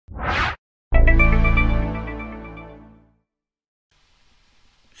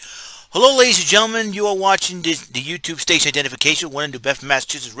Hello, ladies and gentlemen. You are watching the YouTube station identification, one of the best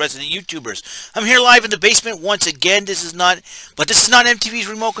Massachusetts resident YouTubers. I'm here live in the basement once again. This is not MTV's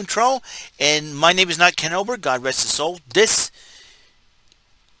remote control, and my name is not Ken Ober. God rest his soul. This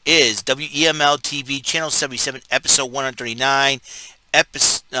is WEML TV, Channel 77, Episode 139,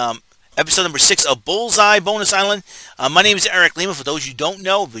 Episode number 6 of Bullseye Bonus Island. My name is Eric Lima. For those you don't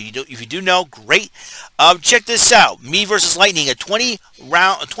know, if you do know, great. Check this out. Me versus Lightning, a 20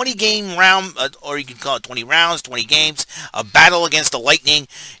 game round, or you can call it 20 rounds, 20 games, a battle against the Lightning,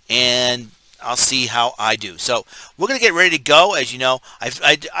 and I'll see how I do. So we're gonna get ready to go. As you know,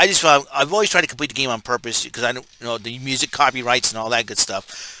 I've always tried to complete the game on purpose because I don't the music copyrights and all that good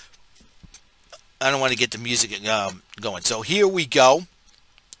stuff. I don't want to get the music going. So here we go.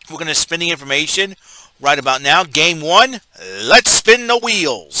 We're going to spin the information right about now. Game 1, let's spin the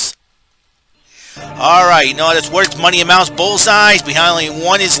wheels. Alright, you know that's worth money amounts. Bullseyes, behind only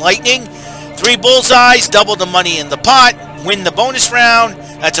one is Lightning. 3 bullseyes, double the money in the pot. Win the bonus round.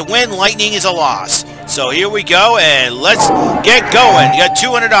 That's a win. Lightning is a loss. So here we go, and let's get going. You got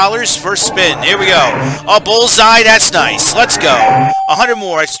 $200 first spin. Here we go. A bullseye, that's nice. Let's go. 100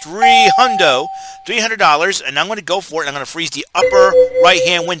 more. It's $300, and I'm going to go for it. I'm going to freeze the upper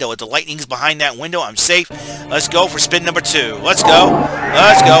right-hand window. If the Lightning's behind that window, I'm safe. Let's go for spin number 2. Let's go.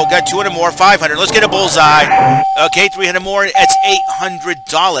 Let's go. Got 200 more. 500. Let's get a bullseye. Okay, 300 more. That's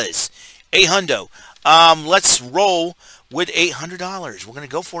 $800. 800. Let's roll with $800. We're going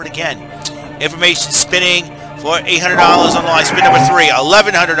to go for it again. Information spinning for $800 on the line. Spin number 3,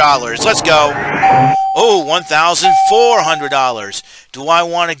 $1,100. Let's go. Oh, $1,400. Do I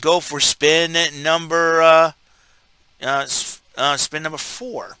want to go for spin number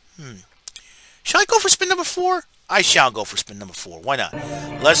 4? Shall I go for spin number 4? I shall go for spin number 4. Why not?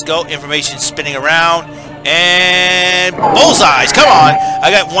 Let's go. Information spinning around. And bullseyes. Come on.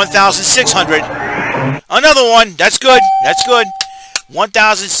 I got 1,600. Another one. That's good. That's good.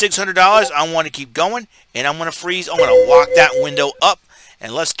 $1,600. I want to keep going. And I'm going to freeze. I'm going to lock that window up.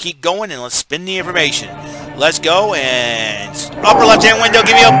 And let's keep going. And let's spin the information. Let's go. And upper left-hand window.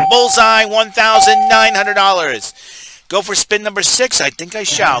 Give me a bullseye. $1,900. Go for spin number 6. I think I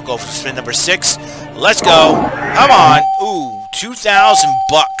shall go for spin number 6. Let's go. Come on. Ooh, 2,000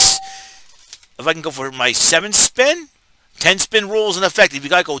 bucks. If I can go for my 7th spin, 10 spin rules in effect. If you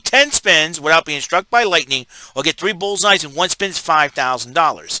gotta go 10 spins without being struck by lightning, or get 3 bullseyes in 1 spin, it's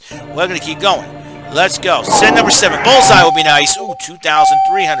 $5,000. We're gonna keep going. Let's go. Spin number 7. Bullseye will be nice. Ooh,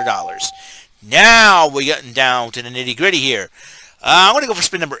 $2,300. Now we're getting down to the nitty-gritty here. I'm going to go for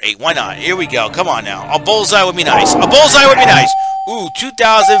spin number 8. Why not? Here we go. Come on now. A bullseye would be nice. A bullseye would be nice. Ooh,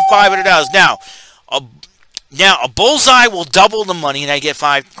 $2,500. Now a bullseye will double the money, and I get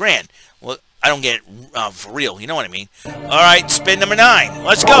 $5,000. Well, I don't get it for real. You know what I mean? All right, spin number 9.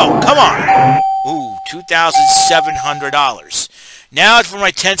 Let's go. Come on. Ooh, $2,700. Now it's for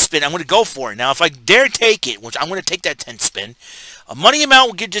my 10th spin. I'm going to go for it. Now, if I dare take it, which I'm going to take that 10th spin, a money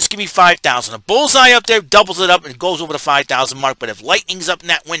amount will just give me $5,000. A bullseye up there doubles it up and goes over the $5,000 mark. But if lightning's up in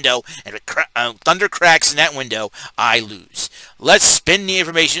that window and thunder cracks in that window, I lose. Let's spin the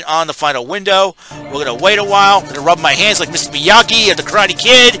information on the final window. We're going to wait a while. I'm going to rub my hands like Mr. Miyagi of the Karate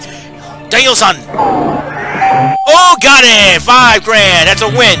Kid. Daniel-san. Oh, got it. $5,000. That's a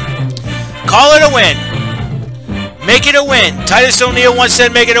win. Call it a win. Make it a win. Titus O'Neil once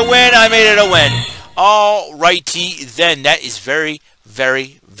said make it a win. I made it a win. All righty then. That is very,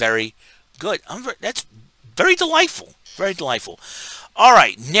 very, very good. That's very delightful. Very delightful. All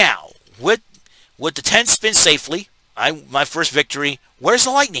right, now with the 10 spin safely, my first victory. Where's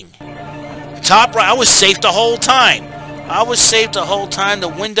the lightning? Top right. I was safe the whole time. I was safe the whole time. The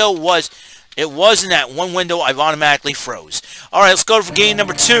window was. It was in that one window. I've automatically froze. All right, let's go for game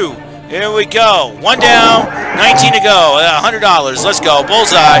number 2. Here we go. 1 down, 19 to go. $100. Let's go.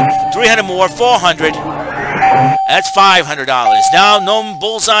 Bullseye. 300 more. 400. That's $500. Now, no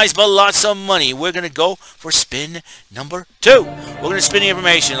bullseyes, but lots of money. We're going to go for spin number 2. We're going to spin the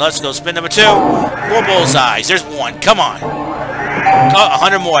information. Let's go. Spin number 2. 4 bullseyes. There's 1. Come on.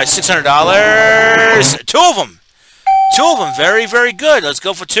 100 more. $600. 2 of them. 2 of them. Very, very good. Let's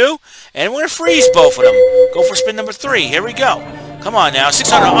go for 2. And we're going to freeze both of them. Go for spin number 3. Here we go. Come on now.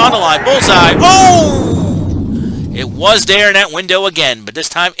 600 on the line. Bullseye. Oh! It was there in that window again, but this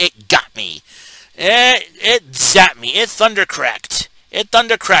time it got me. It zapped me. It thunder cracked. It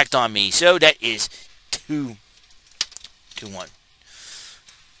thunder cracked on me. So that is 2-1.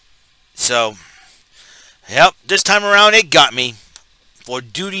 So, yep, this time around it got me. for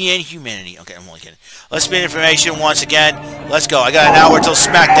duty and humanity. Okay, I'm only kidding. Let's spin information once again. Let's go. I got an hour till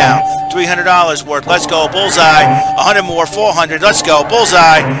SmackDown. $300 worth. Let's go. Bullseye. 100 more. 400. Let's go.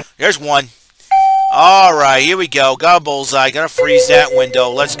 Bullseye. There's one. All right, here we go. Got a bullseye. Got to freeze that window.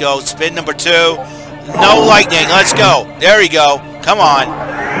 Let's go. Spin number 2. No lightning. Let's go. There we go. Come on.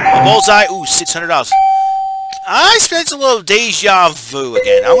 A bullseye. Ooh, $600. I spent a little deja vu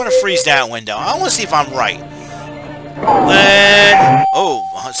again. I want to freeze that window. I want to see if I'm right. And, oh,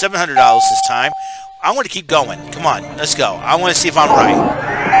 $700 this time. I want to keep going. Come on. Let's go. I want to see if I'm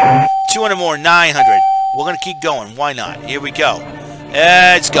right. 200 more. 900. We're going to keep going. Why not? Here we go.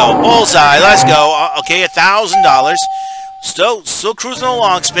 Let's go. Bullseye. Let's go. Okay, $1,000. Still cruising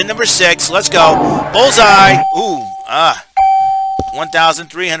along. Spin number 6. Let's go. Bullseye. Ooh.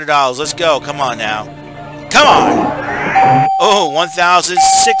 $1,300. Let's go. Come on now. Come on. Oh,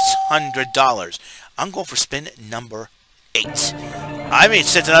 $1,600. I'm going for spin number 8. I mean,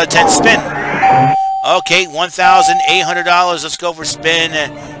 it's another 10 spin. Okay, $1,800. Let's go for spin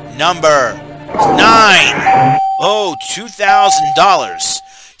number 9. Oh, $2,000.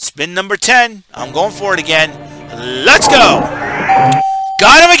 Spin number 10. I'm going for it again. Let's go.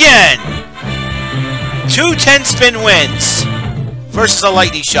 Got him again. 2 10-spin wins versus a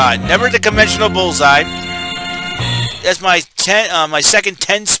lightning shot. Never the conventional bullseye. That's my second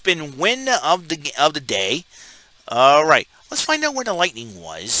 10-spin win of the day. All right, let's find out where the lightning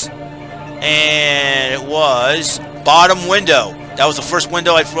was. And it was bottom window. That was the first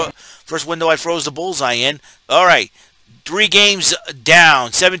window I froze the bullseye in. All right, 3 games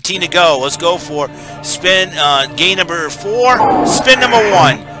down, 17 to go. Let's go for spin game number 4. Spin number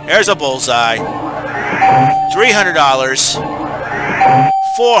 1. There's a bullseye. $300.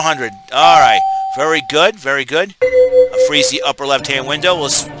 400. All right. Very good, very good. I'll freeze the upper left-hand window.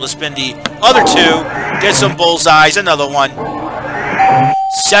 Let's spin the other 2. Get some bullseyes. Another one.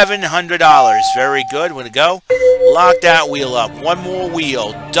 $700. Very good. Way to go. Lock that wheel up. One more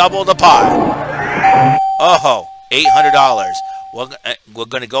wheel. Double the pot. Oh, $800. We're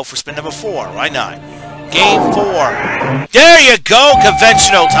going to go for spin number 4. Why not? Game 4. There you go.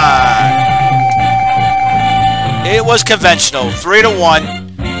 Conventional time. It was conventional. 3 to 1.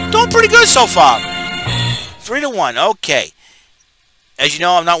 Doing pretty good so far. 3 to 1. Okay. As you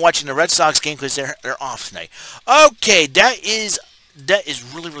know, I'm not watching the Red Sox game because they're off tonight. Okay, that is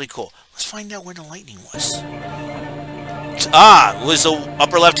really, really cool. Let's find out where the lightning was. It was the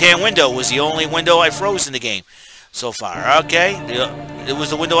upper left-hand window. It was the only window I froze in the game so far. Okay. It was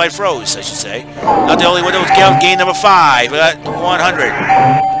the window I froze, I should say. Not the only window. It was game number 5. We got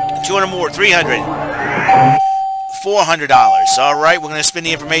 100. 200 more. 300. $400. All right, we're going to spin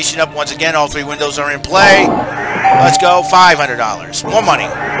the information up once again. All 3 windows are in play. Let's go. $500. More money.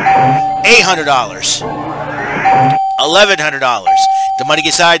 $800. $1,100. The money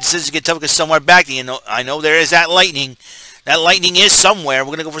gets high. The scissors get tough. Because somewhere back. I know there is that lightning. That lightning is somewhere. We're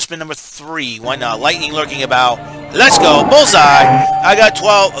going to go for spin number 3. Why not? Lightning lurking about. Let's go. Bullseye. I got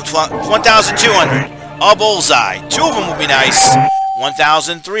 1,200. A bullseye. 2 of them would be nice.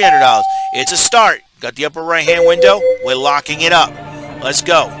 $1,300. It's a start. Got the upper right-hand window. We're locking it up. Let's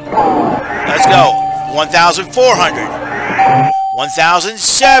go. Let's go. $1,400.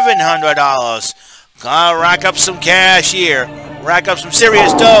 $1,700. Gonna rack up some cash here. Rack up some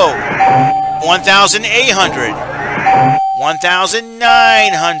serious dough. $1,800.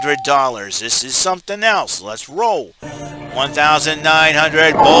 $1,900. This is something else. Let's roll.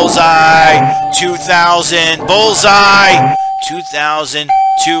 $1,900. Bullseye. $2,000. Bullseye.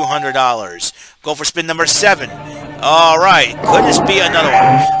 $2,200. Go for spin number 7. All right. Could this be another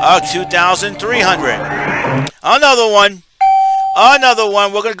one? $2,300. Another one. Another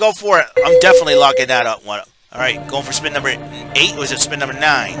one. We're going to go for it. I'm definitely locking that up. All right. Going for spin number 8. Was it spin number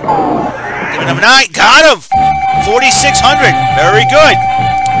 9? Spin number 9. Got him. $4,600. Very good.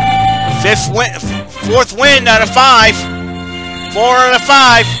 4th win out of 5. 4 out of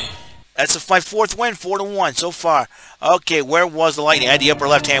 5. That's my 4th win, 4 to 1 so far. Okay, where was the lightning? I had the upper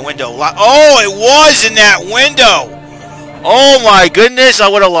left-hand window. Oh, it was in that window. Oh my goodness, I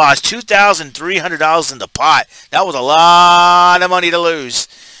would have lost $2,300 in the pot. That was a lot of money to lose.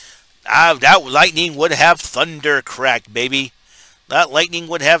 That lightning would have thunder cracked, baby. That lightning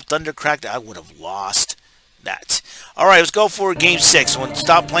would have thunder cracked. I would have lost that. All right, let's go for game 6.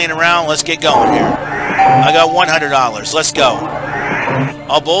 Stop playing around. Let's get going here. I got $100. Let's go.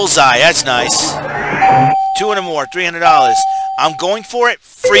 A bullseye. That's nice. 200 more. $300. I'm going for it.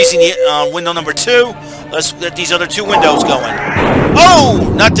 Freezing the window number 2. Let's get these other 2 windows going.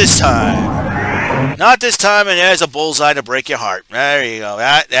 Oh, not this time. Not this time, and there's a bullseye to break your heart. There you go.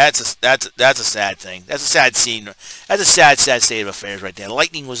 That's a sad thing. That's a sad scene. That's a sad state of affairs right there.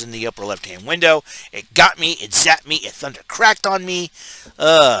 Lightning was in the upper left-hand window. It got me. It zapped me. It thunder cracked on me.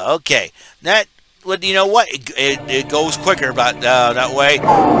 Okay. Well, you know what? It goes quicker about that way.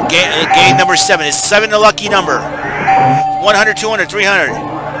 Game number 7. Is 7 the lucky number? 100, 200,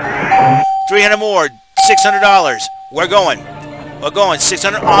 300. 300 more. $600. We're going. We're going.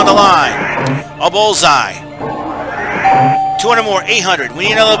 600 on the line. A bullseye. 200 more. 800. We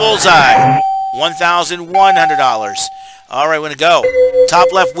need another bullseye. $1,100. All right, we're going to go.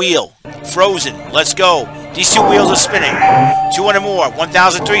 Top left wheel. Frozen. Let's go. These two wheels are spinning. 200 more.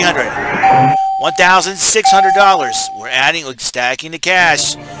 1,300. $1,600. We're adding, stacking the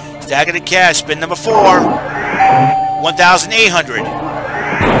cash. Stacking the cash. Spin number 4. 1,800.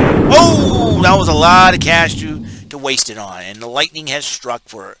 Oh, that was a lot of cash to waste it on. And the lightning has struck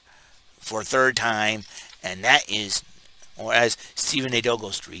for a third time. And that is, or as Stephen Nadeau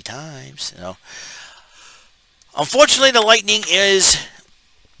goes, 3 times. You know. Unfortunately, the lightning is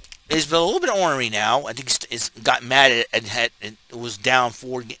a little bit ornery now. I think it's got mad at it was down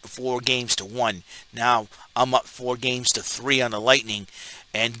 4 games to 1. Now I'm up 4 games to 3 on the lightning.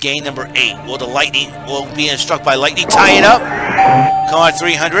 And game number 8. Will the lightning be struck by lightning? Tie it up. Come on,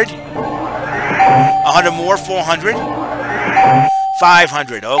 300. 100 more. 400.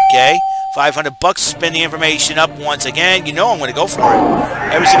 500. Okay. $500. Spin the information up once again. You know I'm going to go for it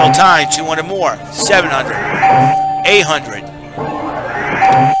every single time. 200 more. 700. 800.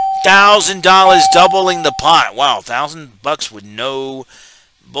 $1,000, doubling the pot. Wow, $1,000 with no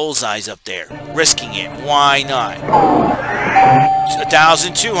bullseyes up there. Risking it. Why not?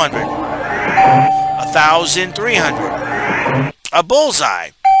 1,200. 1,300. A bullseye.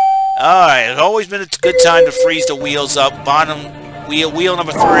 All right, it's always been a good time to freeze the wheels up. Bottom wheel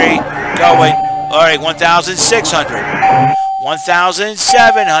number 3 going. All right, 1,600.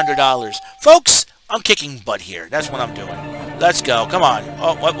 $1,700. Folks, I'm kicking butt here. That's what I'm doing. Let's go. Come on.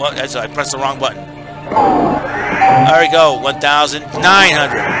 Oh, what? That's, I pressed the wrong button. There we go.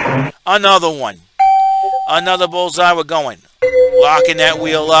 1,900. Another one. Another bullseye. We're going. Locking that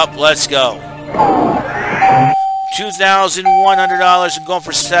wheel up. Let's go. $2,100. I'm going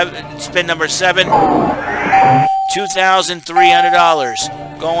for spin number 7.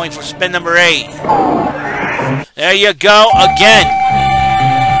 $2,300. Going for spin number 8. There you go. Again.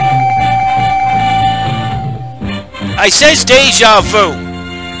 I says deja vu.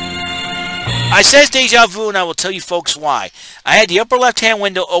 I says deja vu, and I will tell you folks why. I had the upper left-hand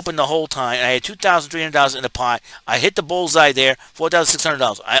window open the whole time, and I had $2,300 in the pot. I hit the bullseye there,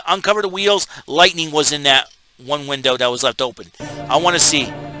 $4,600. I uncovered the wheels. Lightning was in that one window that was left open. I want to see.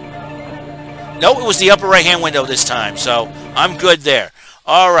 No, it was the upper right-hand window this time, so I'm good there.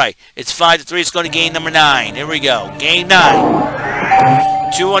 All right, it's 5-3. It's going to game number 9. Here we go. Game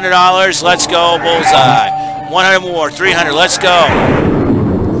 9. $200. Let's go, bullseye. 100 more, 300, let's go.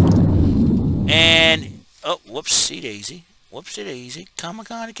 And, oh, whoopsie daisy. Whoopsie daisy. Come on,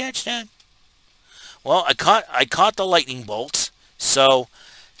 gotta catch that. Well, I caught the lightning bolts, so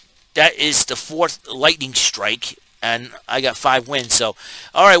that is the 4th lightning strike, and I got 5 wins. So,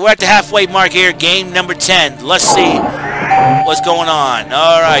 all right, we're at the halfway mark here. Game number 10. Let's see what's going on.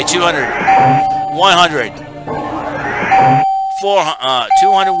 All right, 200, 100.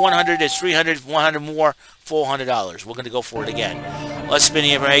 200, 100 is 300, 100 more, $400. We're going to go for it again. Let's spin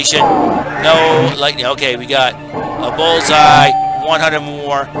the information. No lightning. Okay, we got a bullseye, 100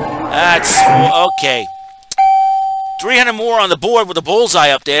 more. That's okay. 300 more on the board with a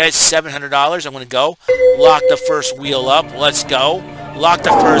bullseye up there. It's $700. I'm going to go. Lock the first wheel up. Let's go. Lock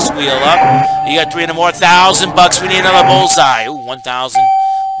the first wheel up. You got 300 more. $1,000. We need another bullseye. Ooh,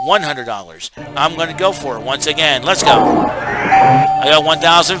 $1,100. I'm going to go for it once again. Let's go. I got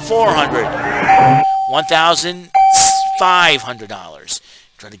 $1,400. $1,500.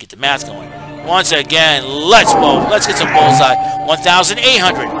 Trying to get the math going. Once again, let's get some bullseye.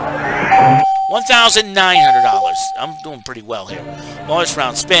 $1,800. $1,900. I'm doing pretty well here. Bonus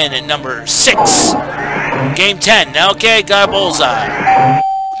round spin at number 6. Game 10. Okay, got a bullseye.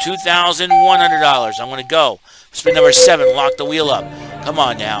 $2,100. I'm going to go. Spin number 7. Lock the wheel up. Come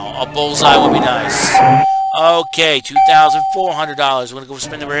on now. A bullseye would be nice. Okay, $2,400. We're going to go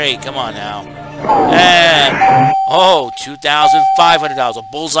spin number 8. Come on now. And, oh, $2,500. A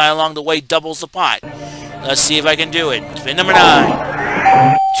bullseye along the way doubles the pot. Let's see if I can do it. Spin number 9.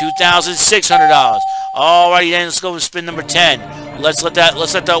 $2,600. Alrighty then, let's go with spin number 10. Let's let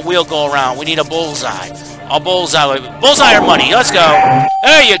that wheel go around. We need a bullseye. A bullseye. Bullseye or money. Let's go.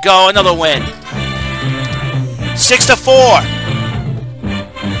 There you go. Another win. 6-4.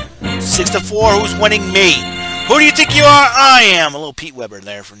 6 to 4. Who's winning? Me. Who do you think you are? I am. A little Pete Weber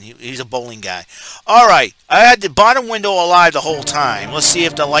there. He's a bowling guy. All right. I had the bottom window alive the whole time. Let's see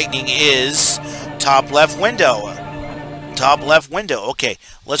if the lightning is top left window. Top left window. Okay.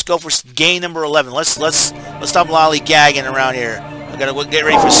 Let's go for game number 11. Let's stop lollygagging around here. I gotta get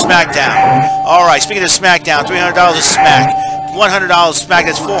ready for SmackDown. All right. Speaking of SmackDown, $300 a smack. $100 smack.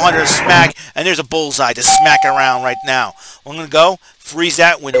 That's $400 smack. And there's a bullseye to smack around right now. I'm gonna go. Freeze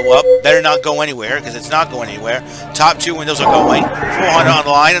that window up. Better not go anywhere because it's not going anywhere. Top 2 windows are going. 400 on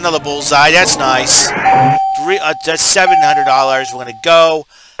the line. Another bullseye. That's nice. That's $700. We're gonna go.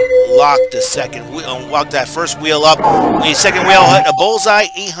 Lock the second wheel. Lock that first wheel up. The second wheel hit a bullseye.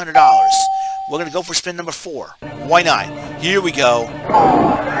 $800. We're gonna go for spin number 4. Why not? Here we go.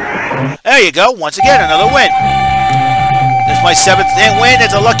 There you go. Once again, another win. That's my 7th win.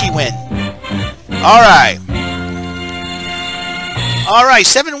 That's a lucky win. All right. All right,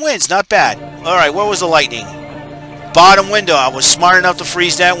 7 wins, not bad. All right, where was the lightning? Bottom window. I was smart enough to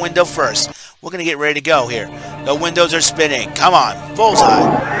freeze that window first. We're going to get ready to go here. The windows are spinning. Come on, bullseye.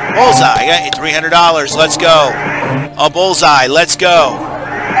 Bullseye. I got $300. Let's go. A bullseye. Let's go.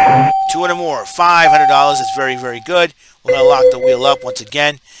 200 more. $500. That's very, very good. We're going to lock the wheel up once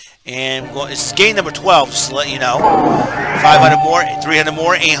again. And this is game number 12, just to let you know. 500 more, 300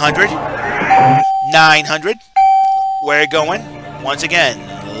 more, 800, 900. Where are you going? Once again,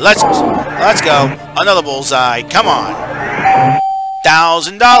 let's go. Another bullseye. Come on.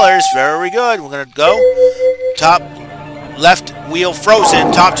 $1,000. Very good. We're gonna go. Top left wheel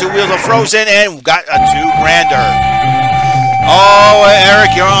frozen. Top 2 wheels are frozen, and we've got a $2-grander. Oh,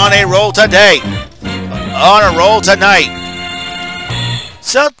 Eric, you're on a roll today. On a roll tonight.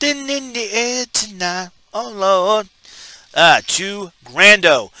 Something in the air tonight. Oh Lord.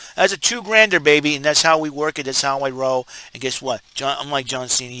 $2-grando. That's a $2-grander, baby, and that's how we work it. That's how I roll. And guess what? I'm like John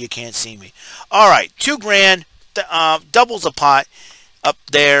Cena. You can't see me. All right, $2 grand. Doubles the pot up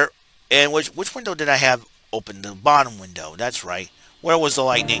there. And which window did I have open? The bottom window. That's right. Where was the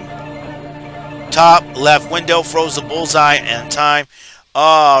lightning? Top left window froze the bullseye and time.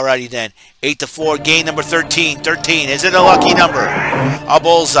 Alrighty then. 8 to 4. Game number 13. 13. Is it a lucky number? A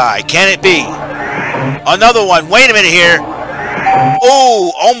bullseye. Can it be? Another one. Wait a minute here.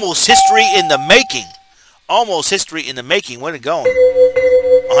 Oh, almost history in the making. Almost history in the making. Where it going?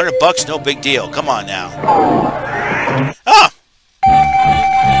 $100, no big deal. Come on now. Ah.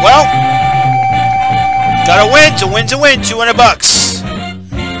 Well, got a win to win to win. $200.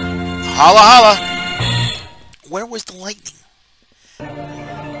 Holla holla. Where was the lightning?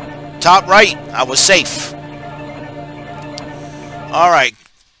 Top right. I was safe. All right.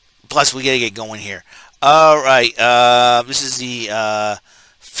 Plus, we got to get going here. All right. This is the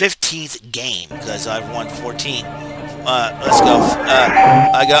 15th game because I've won 14. Let's go.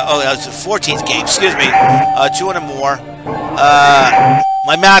 I got. Oh, that's the 14th game. Excuse me. 200 more.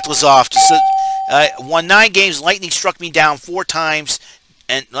 My math was off. Just won 9 games. Lightning struck me down 4 times.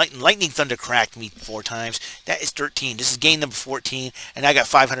 And lightning thunder cracked me 4 times. That is 13. This is game number 14, and I got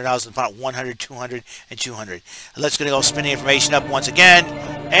 $500 in the pot. 100, 200, and 200. Let's go spin the information up once again,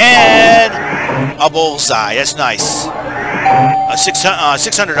 and a bullseye. That's nice. $600,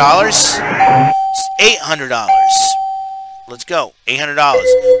 $800. Let's go. $800.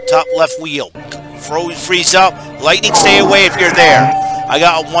 Top left wheel. Freeze up. Lightning, stay away if you're there. I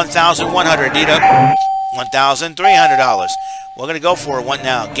got $1,100. Need a $1,300. We're going to go for one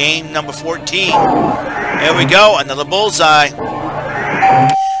now. Game number 14. There we go. Another bullseye.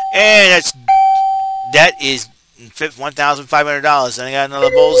 And that is $1,500. And I got another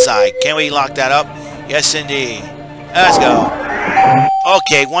bullseye. Can we lock that up? Yes, indeed. Let's go.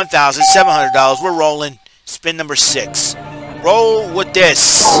 Okay, $1,700. We're rolling. Spin number 6. Roll with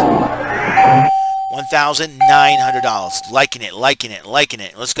this. $1,900. Liking it, liking it, liking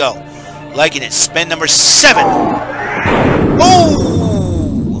it. Let's go. Liking it. Spin number 7. Oh!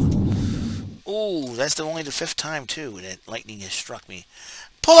 Ooh, that's only the 5th time, too, that lightning has struck me.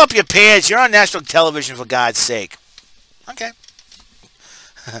 Pull up your pants. You're on national television, for God's sake. Okay.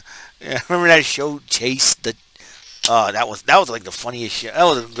 Yeah, remember that show, Chase? That was like the funniest show. That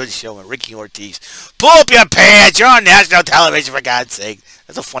was a good show with Ricky Ortiz. Pull up your pants. You're on national television, for God's sake.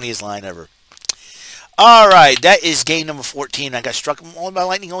 That's the funniest line ever. All right, that is game number 14. I got struck by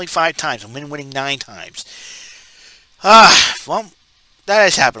lightning only 5 times. I'm winning 9 times. Well, that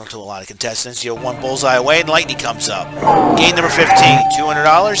has happened to a lot of contestants. You're 1 bullseye away and lightning comes up. Game number 15,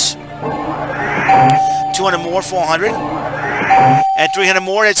 $200. 200 more, 400. And 300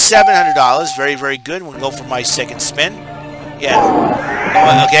 more, that's $700. Very, very good. We'll go for my second spin. Yeah.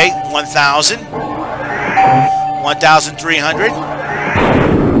 Okay, 1,000. 1,300.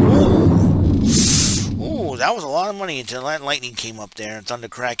 money until that lightning came up there and thunder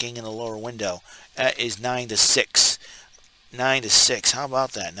cracking in the lower window. That is 9 to 6. 9 to 6. How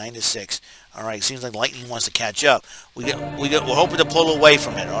about that? 9 to 6. All right. Seems like lightning wants to catch up. We're hoping to pull away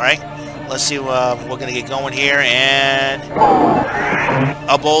from it. All right. Let's see. We're gonna get going here, and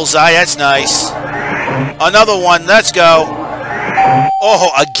a bullseye. That's nice. Another one. Let's go.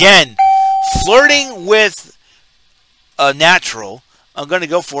 Oh, again, flirting with a natural. I'm gonna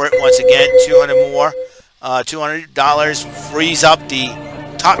go for it once again. 200 more. $200. Freeze up the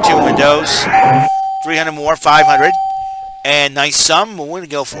top two windows. 300 more. 500. And nice sum. We're going to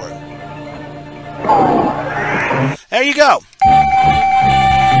go for it. There you go.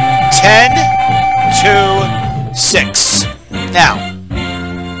 10 to 6. Now,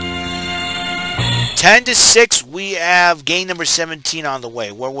 10 to 6, we have game number 17 on the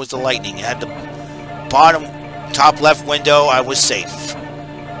way. Where was the lightning? At the bottom, top left window, I was safe.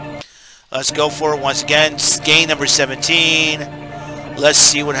 Let's go for it once again. Game number 17. Let's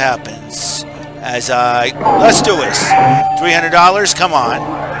see what happens. Let's do this. $300, come on.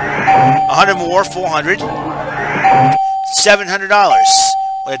 100 more, 400. $700.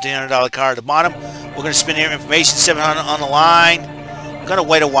 We have the $300 card at the bottom. We're going to spin here information, 700 on the line. I'm going to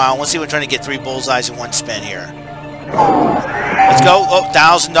wait a while. Let's see if we're trying to get 3 bullseyes in one spin here. Let's go. Oh,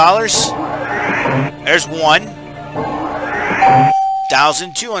 $1,000. There's one.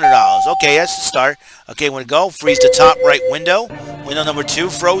 $1,200. Okay, that's the start. Okay, we're going to go. Freeze the top right window. Window number 2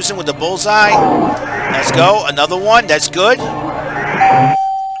 frozen with the bullseye. Let's go. Another one. That's good.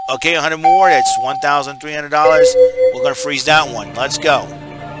 Okay, 100 more. That's $1,300. We're going to freeze that one. Let's go.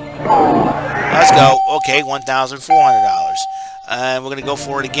 Let's go. Okay, $1,400. And we're going to go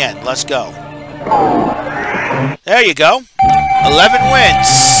for it again. Let's go. There you go. 11 wins.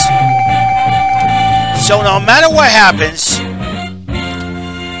 So no matter what happens,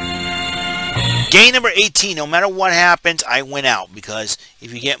 game number 18, no matter what happens, I win out. Because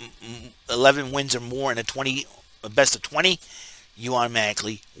if you get 11 wins or more in a best of 20, you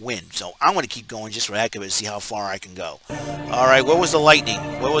automatically win. So I'm going to keep going just for the heck of it to see how far I can go. All right, where was the lightning?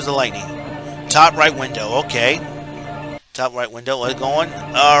 Where was the lightning? Top right window. Okay. Top right window. Let's go on.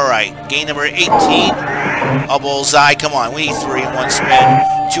 All right. Game number 18. A bullseye. Come on. We need 3 in one spin.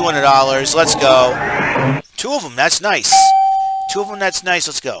 $200. Let's go. 2 of them. That's nice. 2 of them. That's nice.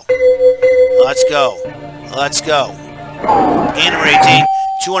 Let's go. Let's go. Let's go. Game number 18.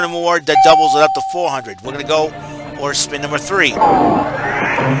 200 more. That doubles it up to 400. We're going to go or spin number 3.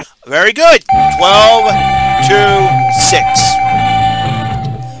 Very good. 12 to 6.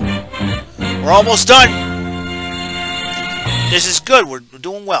 We're almost done. This is good. We're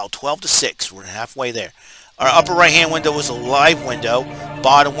doing well. 12 to 6. We're halfway there. Our upper right-hand window was a live window.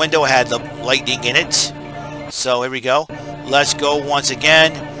 Bottom window had the lightning in it. So here we go. Let's go once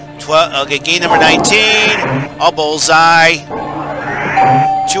again. 12. Okay, game number 19. A bullseye.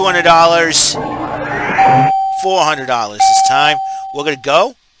 $200. $400 this time. We're going to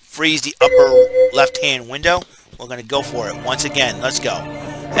go. Freeze the upper left-hand window. We're going to go for it once again. Let's go.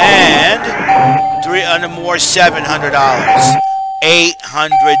 And 300 more, $700.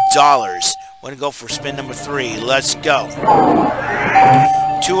 $800. We're going to go for spin number 3. Let's go.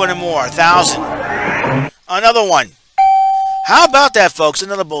 200 more, 1,000. Another one. How about that, folks?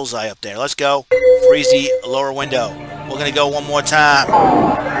 Another bullseye up there. Let's go. Freeze the lower window. We're going to go one more time.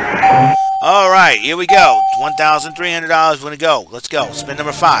 All right, here we go. $1,300. We're going to go. Let's go. Spin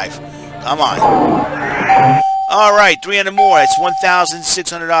number 5. Come on. All right, 300 more. It's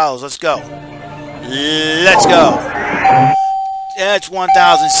 $1,600. Let's go. Let's go. That's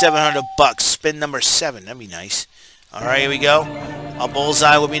 $1,700. Spin number 7. That'd be nice. All right, here we go. A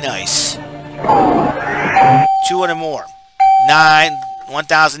bullseye would be nice. 200 more.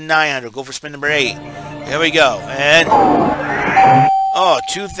 1,900. Go for spin number 8. Here we go. And oh,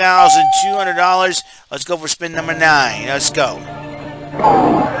 $2,200. Let's go for spin number 9. Let's go.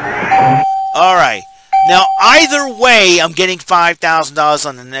 All right. Now, either way, I'm getting $5,000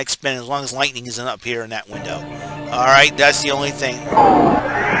 on the next spin as long as lightning isn't up here in that window. All right, that's the only thing.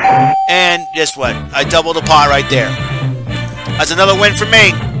 And guess what? I doubled the pot right there. That's another win for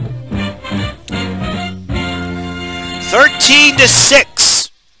me. 13 to 6.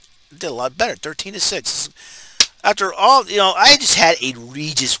 Did a lot better. 13 to 6. After all, I just had a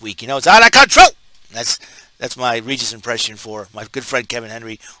Regis week. It's out of control. That's my Regis impression for my good friend Kevin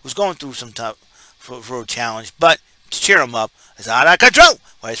Henry, who's going through some tough for a challenge. But to cheer him up, it's out of control.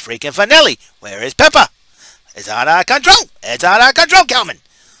 Where's freaking Finelli? Where is Peppa? It's out of control. It's out of control, Kelman.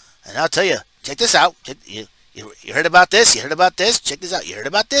 And I'll tell you, check this out. You heard about this? You heard about this? Check this out. You heard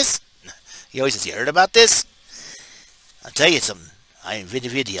about this? He always says, you heard about this? I'll tell you something. I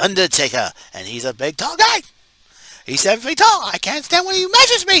invented the Undertaker, and he's a big, tall guy. He's 7 feet tall. I can't stand when he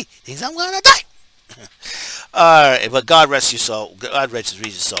measures me. Thinks I'm gonna die. Alright, but God rest your soul. God rest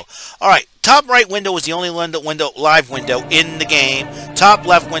his soul. Alright, top right window was the only live window in the game. Top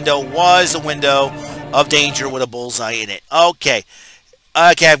left window was the window of danger with a bullseye in it. Okay.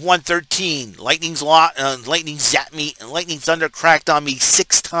 Okay, I have 113. Lightning zapped me, and lightning thunder cracked on me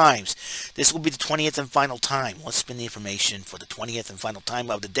 6 times. This will be the 20th and final time. Let's spin the information for the 20th and final time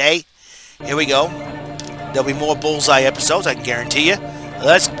of the day. Here we go. There'll be more bullseye episodes, I can guarantee you.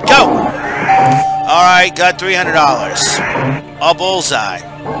 Let's go! Alright, got $300. A bullseye.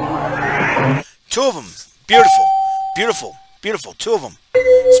 2 of them. Beautiful. Beautiful. Beautiful. 2 of them.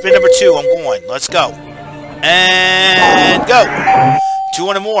 Spin number 2. I'm going. Let's go. And go.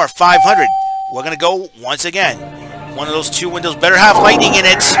 200 more. 500. We're going to go once again. One of those 2 windows better have lightning in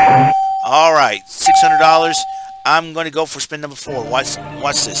it. Alright. $600. I'm going to go for spin number 4. Watch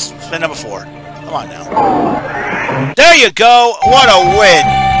this. Spin number 4. Come on now. There you go. What a win.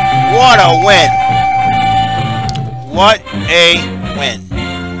 What a win. What a win.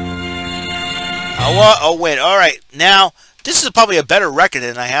 What a win. Alright. Now, this is probably a better record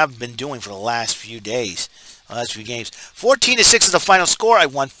than I have been doing for the last few days. Last few games. 14-6 is the final score. I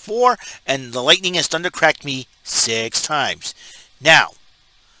won 4, and the lightning and thunder cracked me 6 times. Now,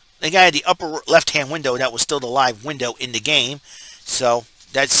 the guy at the upper left-hand window, that was still the live window in the game. So,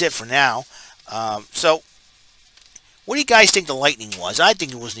 that's it for now. So, what do you guys think the lightning was? I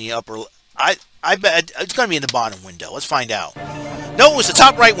think it was in the upper... I bet it's going to be in the bottom window. Let's find out. No, it was the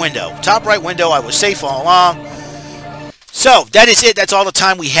top right window. Top right window. I was safe all along. So, that is it. That's all the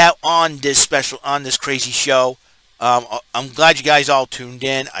time we have on this crazy show. I'm glad you guys all tuned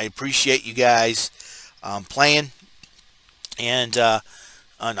in. I appreciate you guys playing and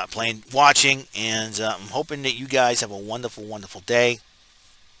not playing, watching. And I'm hoping that you guys have a wonderful, wonderful day.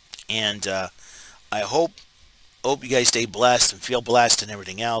 And I hope you guys stay blessed and feel blessed and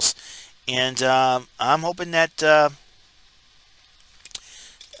everything else. And I'm hoping that...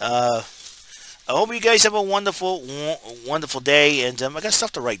 I hope you guys have a wonderful, wonderful day, and I got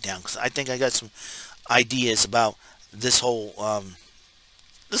stuff to write down because I think I got some ideas about this whole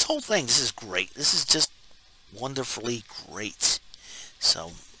thing. This is great. This is just wonderfully great.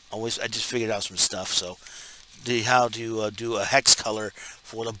 So I just figured out some stuff. So how to do a hex color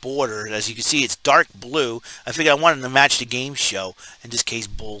for the border. As you can see, it's dark blue. I figured I wanted to match the game show. In this case,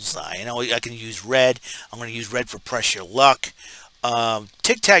 bullseye. I know I can use red. I'm going to use red for press your luck.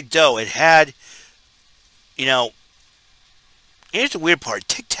 Tic-tac-toe, it had, you know, here's the weird part.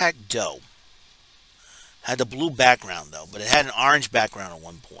 Tic-tac-toe had the blue background, though, but it had an orange background at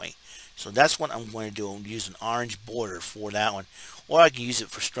one point. So that's what I'm going to do. I'm going to use an orange border for that one. Or I can use it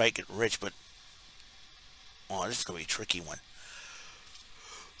for Strike It Rich, but, oh, this is going to be a tricky one.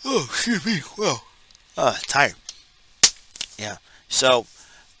 Oh, excuse me. Well, tired. Yeah. So,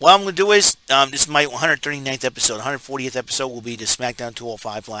 what I'm going to do is, this is my 139th episode. 140th episode will be the SmackDown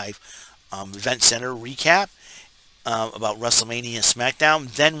 205 Live Event Center recap about WrestleMania and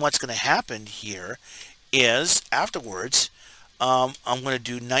SmackDown. Then what's going to happen here is, afterwards, I'm going to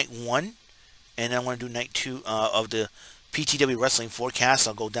do night 1, and then I'm going to do night 2 of the PTW Wrestling Forecast.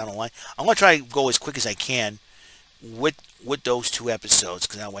 I'll go down the line. I'm going to try to go as quick as I can with those 2 episodes,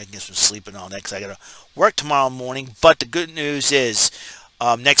 because that way I can get some sleep and all that, because I got to work tomorrow morning. But the good news is,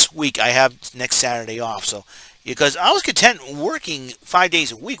 next week I have next Saturday off. So, because I was content working 5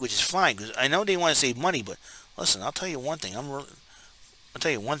 days a week, which is fine, because I know they want to save money. But listen, I'll tell you one thing. I'll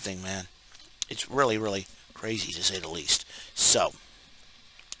tell you one thing, man. It's really, really crazy to say the least. So,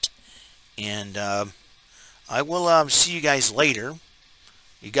 and I will see you guys later.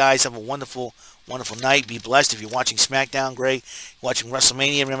 You guys have a wonderful, wonderful night. Be blessed. If you're watching SmackDown, great. Watching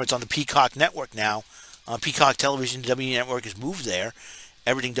WrestleMania, remember it's on the Peacock Network now. Peacock Television, WWE Network has moved there.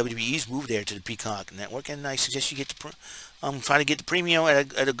 Everything WWE's moved there to the Peacock Network, and I suggest you get the try to get the premium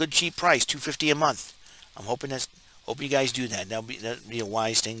at a good cheap price, $2.50 a month. I'm hoping hope you guys do that. That'd be a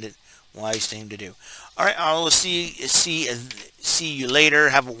wise thing to do. All right, I'll see you later.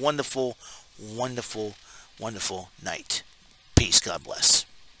 Have a wonderful, wonderful, wonderful night. Peace. God bless.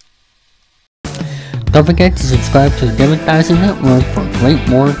 Don't forget to subscribe to the Democracy Network for great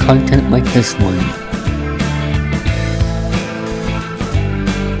more content like this one.